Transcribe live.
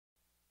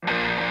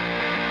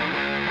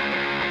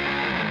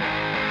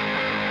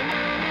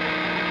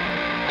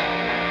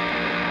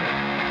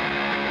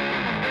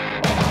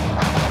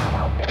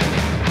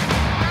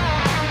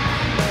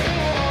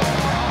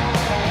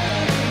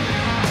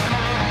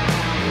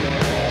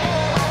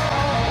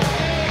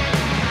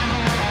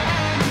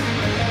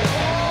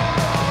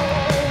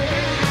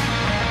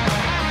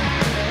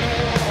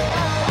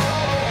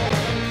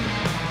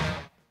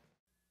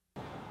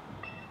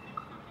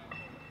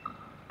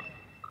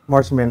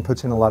Marching band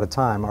puts in a lot of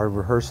time. Our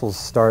rehearsals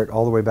start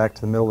all the way back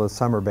to the middle of the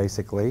summer,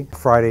 basically.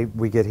 Friday,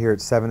 we get here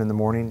at 7 in the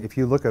morning. If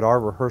you look at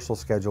our rehearsal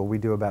schedule, we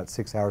do about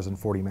 6 hours and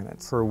 40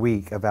 minutes per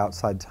week of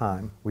outside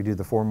time. We do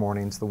the 4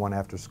 mornings, the 1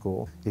 after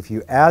school. If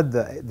you add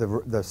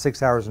the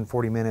 6 hours and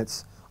 40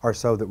 minutes or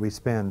so that we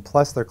spend,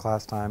 plus their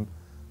class time,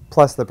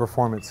 plus the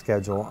performance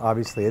schedule,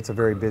 obviously it's a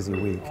very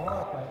busy week.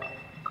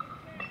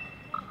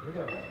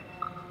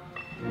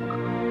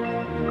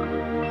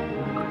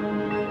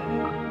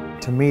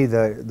 To me,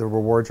 the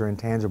rewards are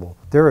intangible.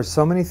 There are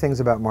so many things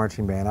about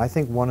marching band. I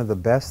think one of the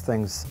best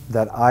things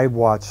that I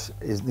watch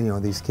is,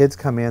 these kids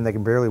come in, they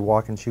can barely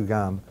walk and chew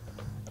gum,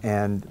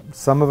 and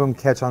some of them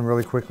catch on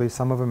really quickly,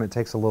 some of them it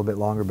takes a little bit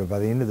longer, but by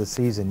the end of the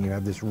season you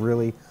have this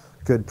really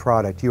good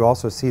product. You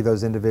also see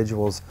those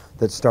individuals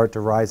that start to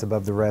rise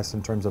above the rest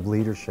in terms of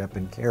leadership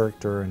and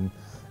character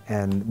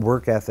and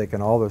work ethic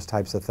and all those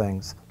types of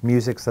things.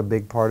 Music's a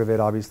big part of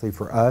it, obviously,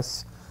 for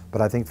us. But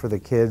I think for the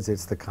kids,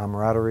 it's the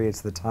camaraderie, it's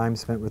the time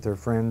spent with their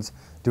friends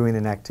doing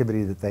an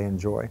activity that they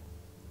enjoy.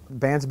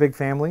 Band's a big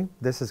family.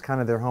 This is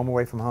kind of their home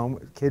away from home.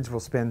 Kids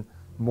will spend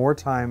more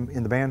time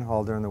in the band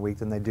hall during the week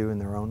than they do in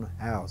their own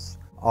house,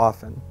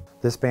 often.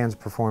 This band's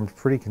performed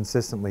pretty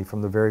consistently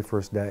from the very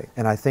first day.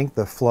 And I think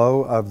the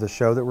flow of the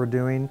show that we're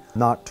doing,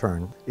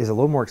 Nocturne, is a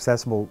little more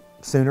accessible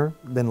sooner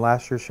than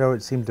last year's show.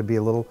 It seemed to be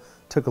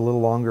took a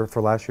little longer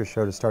for last year's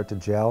show to start to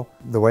gel.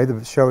 The way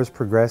the show is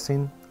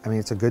progressing, I mean,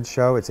 it's a good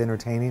show, it's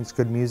entertaining, it's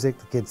good music,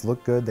 the kids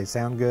look good, they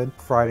sound good.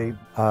 Friday,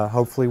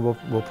 hopefully we'll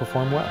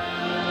perform well.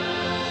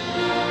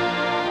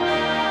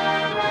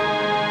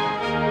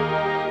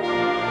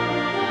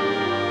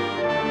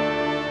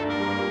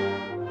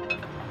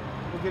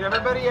 We'll get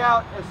everybody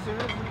out as soon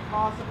as we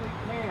possibly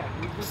can.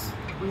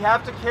 We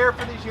have to care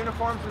for these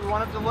uniforms, we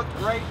want them to look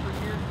great for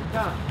years to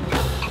come.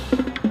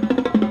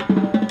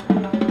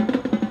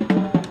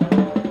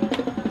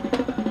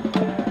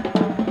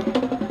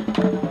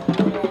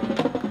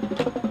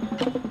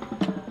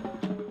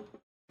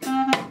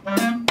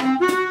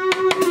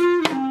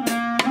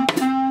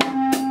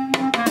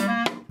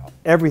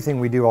 Everything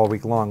we do all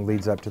week long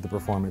leads up to the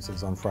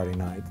performances on Friday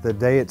night. The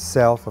day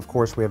itself, of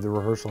course, we have the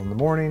rehearsal in the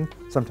morning.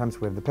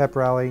 Sometimes we have the pep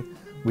rally.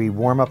 We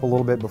warm up a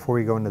little bit before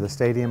we go into the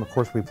stadium. Of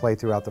course, we play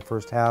throughout the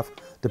first half,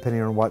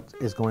 depending on what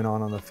is going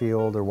on the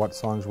field or what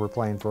songs we're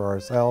playing for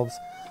ourselves.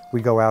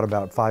 We go out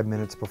about 5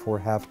 minutes before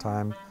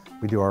halftime.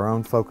 We do our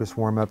own focus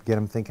warm-up, get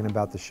them thinking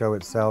about the show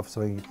itself,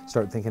 so we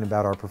start thinking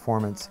about our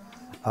performance.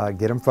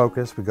 Get them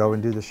focused, we go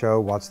and do the show,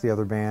 watch the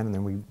other band, and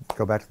then we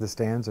go back to the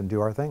stands and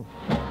do our thing.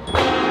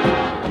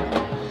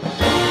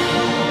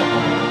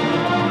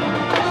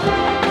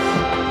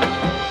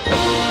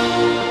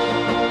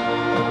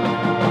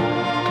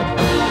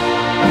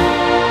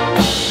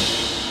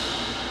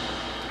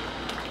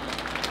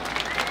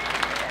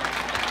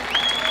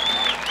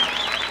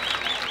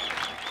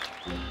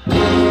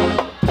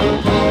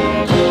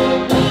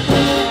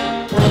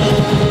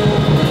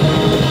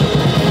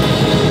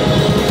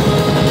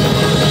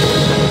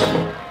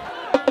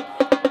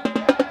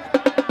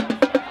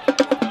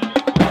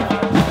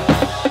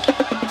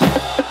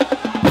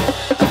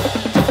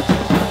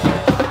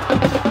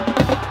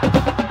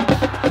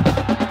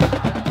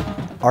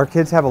 Our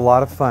kids have a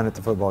lot of fun at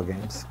the football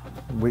games.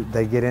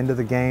 They get into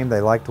the game, they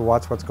like to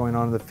watch what's going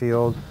on in the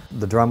field.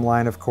 The drum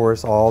line, of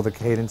course, all the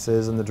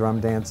cadences and the drum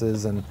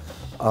dances and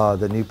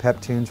the new pep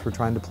tunes we're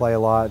trying to play a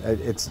lot.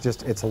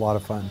 It's a lot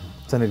of fun.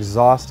 It's an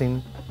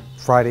exhausting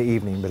Friday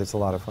evening, but it's a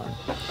lot of fun.